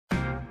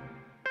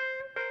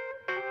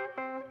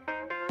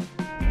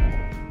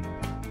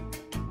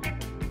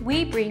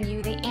we bring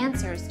you the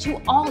answers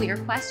to all your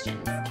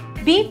questions.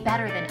 Be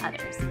better than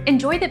others.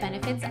 Enjoy the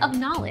benefits of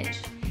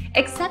knowledge.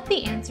 Accept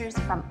the answers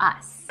from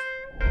us.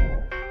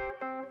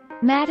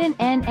 Madden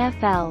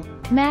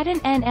NFL. Madden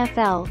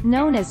NFL,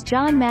 known as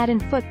John Madden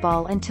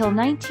Football until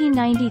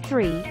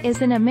 1993,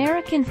 is an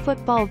American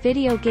football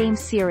video game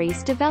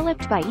series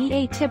developed by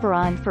EA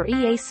Tiburon for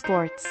EA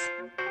Sports.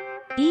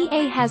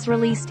 EA has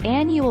released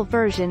annual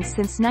versions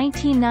since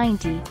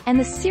 1990, and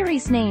the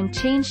series name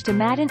changed to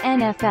Madden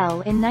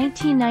NFL in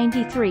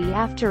 1993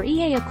 after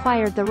EA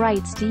acquired the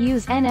rights to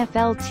use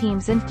NFL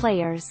teams and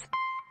players.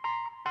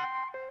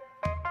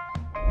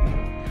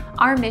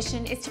 Our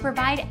mission is to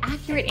provide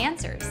accurate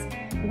answers.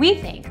 We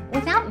think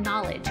without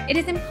knowledge, it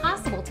is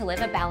impossible to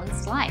live a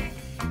balanced life.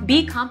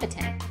 Be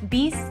competent,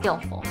 be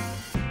skillful.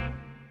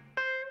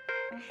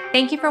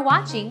 Thank you for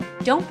watching.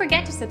 Don't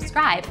forget to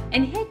subscribe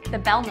and hit the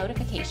bell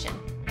notification.